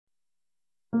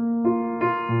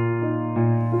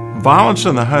Violence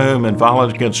in the home and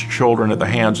violence against children at the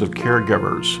hands of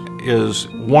caregivers is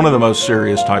one of the most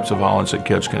serious types of violence that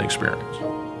kids can experience.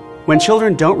 When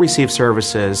children don't receive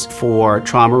services for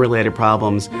trauma-related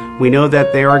problems, we know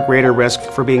that they are at greater risk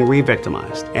for being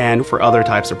re-victimized and for other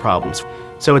types of problems.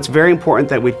 So it's very important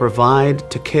that we provide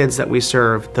to kids that we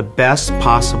serve the best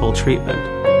possible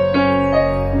treatment.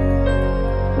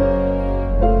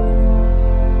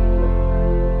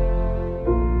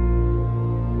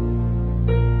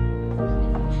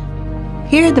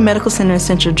 Here at the Medical Center in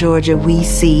Central Georgia, we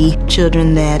see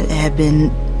children that have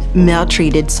been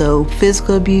maltreated, so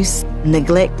physical abuse,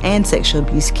 neglect, and sexual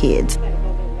abuse kids.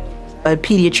 A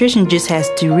pediatrician just has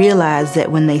to realize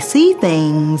that when they see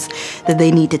things, that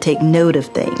they need to take note of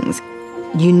things.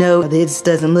 You know, this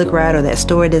doesn't look right or that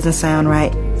story doesn't sound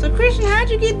right. So, Christian, how'd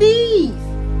you get these?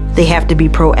 They have to be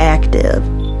proactive.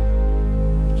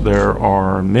 There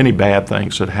are many bad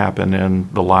things that happen in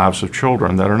the lives of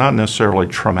children that are not necessarily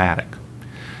traumatic.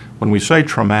 When we say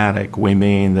traumatic, we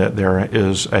mean that there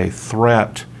is a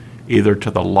threat either to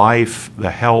the life,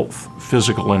 the health,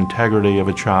 physical integrity of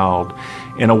a child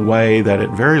in a way that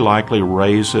it very likely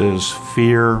raises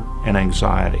fear and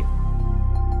anxiety.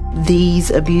 These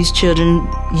abused children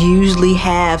usually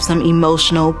have some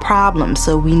emotional problems,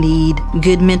 so we need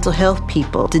good mental health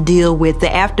people to deal with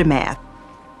the aftermath.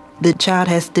 The child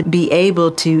has to be able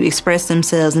to express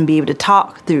themselves and be able to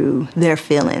talk through their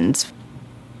feelings.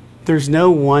 There's no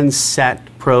one set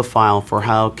profile for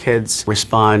how kids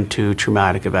respond to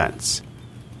traumatic events.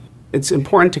 It's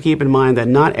important to keep in mind that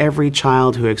not every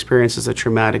child who experiences a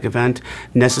traumatic event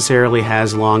necessarily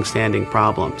has long-standing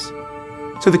problems.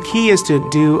 So the key is to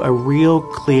do a real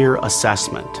clear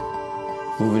assessment.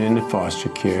 Moving into foster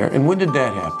care, and when did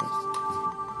that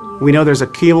happen? We know there's a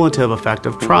cumulative effect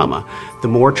of trauma. The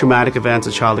more traumatic events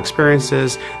a child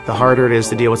experiences, the harder it is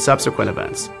to deal with subsequent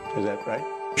events. Is that right?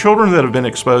 Children that have been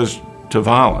exposed to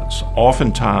violence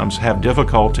oftentimes have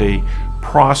difficulty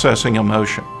processing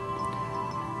emotion.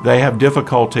 They have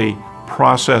difficulty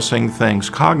processing things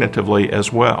cognitively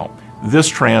as well. This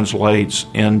translates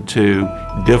into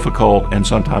difficult and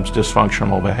sometimes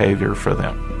dysfunctional behavior for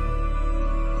them.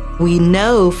 We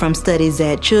know from studies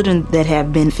that children that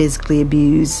have been physically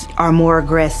abused are more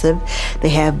aggressive, they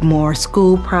have more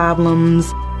school problems,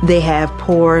 they have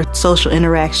poor social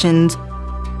interactions.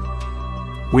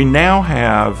 We now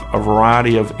have a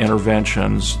variety of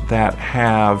interventions that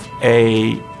have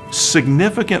a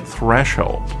significant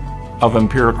threshold of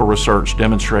empirical research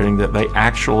demonstrating that they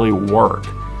actually work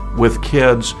with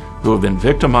kids who have been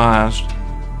victimized,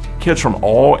 kids from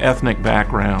all ethnic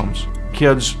backgrounds,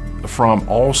 kids from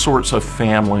all sorts of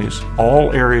families,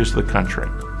 all areas of the country.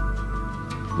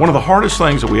 One of the hardest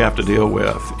things that we have to deal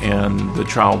with in the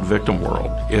child victim world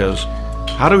is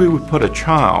how do we put a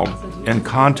child in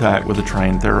contact with a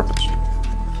trained therapist?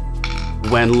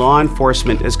 When law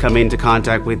enforcement is coming into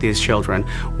contact with these children,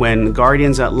 when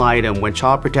guardians ad litem, when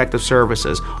child protective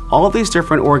services, all these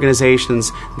different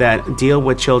organizations that deal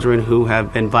with children who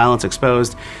have been violence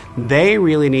exposed, they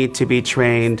really need to be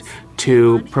trained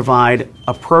to provide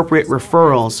appropriate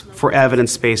referrals for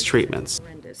evidence-based treatments.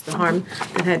 The harm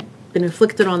that had been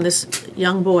inflicted on this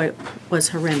young boy was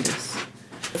horrendous.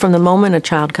 From the moment a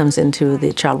child comes into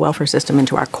the child welfare system,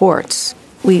 into our courts,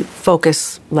 we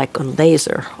focus like a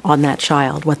laser on that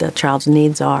child, what the child's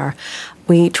needs are.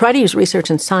 We try to use research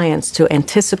and science to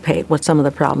anticipate what some of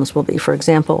the problems will be. For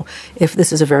example, if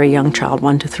this is a very young child,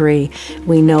 1 to 3,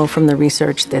 we know from the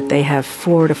research that they have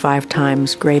 4 to 5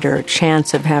 times greater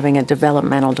chance of having a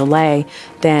developmental delay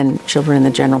than children in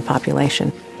the general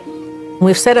population.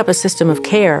 We've set up a system of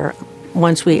care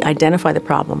once we identify the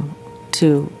problem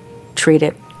to treat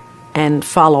it and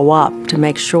follow up to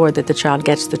make sure that the child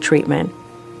gets the treatment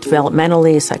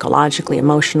developmentally, psychologically,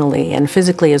 emotionally, and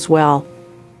physically as well.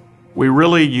 We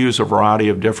really use a variety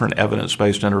of different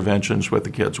evidence-based interventions with the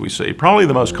kids we see. Probably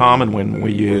the most common one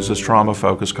we use is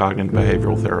trauma-focused cognitive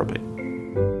behavioral therapy.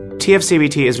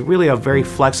 TFCBT is really a very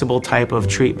flexible type of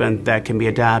treatment that can be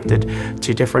adapted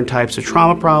to different types of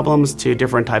trauma problems, to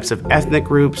different types of ethnic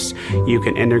groups. You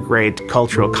can integrate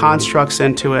cultural constructs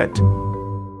into it.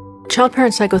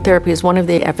 Child-parent psychotherapy is one of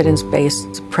the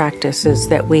evidence-based practices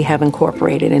that we have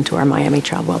incorporated into our Miami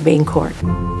Child Wellbeing Court.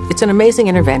 It's an amazing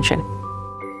intervention.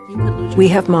 We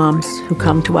have moms who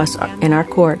come to us in our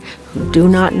court who do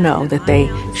not know that they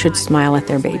should smile at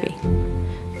their baby.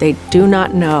 They do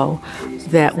not know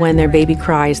that when their baby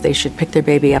cries, they should pick their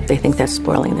baby up. They think that's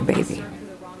spoiling the baby.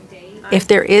 If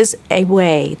there is a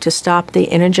way to stop the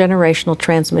intergenerational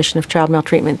transmission of child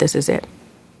maltreatment, this is it.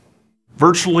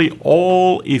 Virtually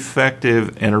all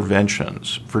effective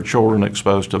interventions for children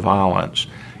exposed to violence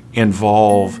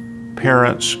involve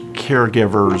parents,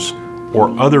 caregivers, or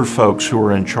other folks who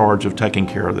are in charge of taking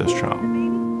care of this child.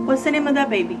 What's the name of that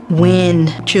baby? When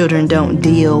children don't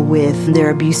deal with their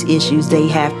abuse issues, they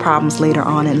have problems later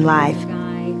on in life.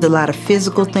 A lot of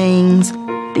physical things,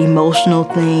 emotional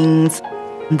things.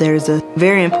 There's a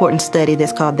very important study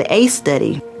that's called the ACE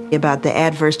study about the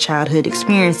adverse childhood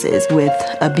experiences with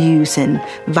abuse and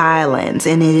violence.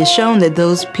 And it has shown that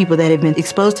those people that have been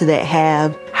exposed to that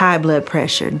have high blood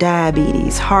pressure,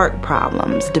 diabetes, heart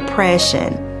problems,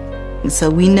 depression. So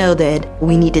we know that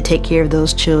we need to take care of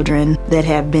those children that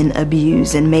have been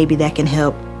abused, and maybe that can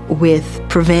help with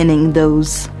preventing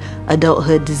those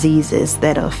adulthood diseases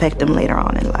that affect them later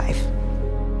on in life.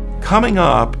 Coming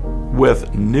up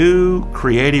with new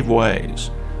creative ways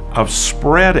of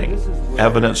spreading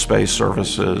evidence-based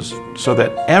services so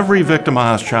that every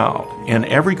victimized child in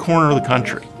every corner of the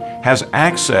country has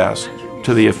access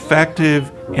to the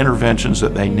effective interventions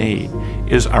that they need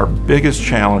is our biggest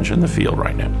challenge in the field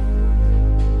right now.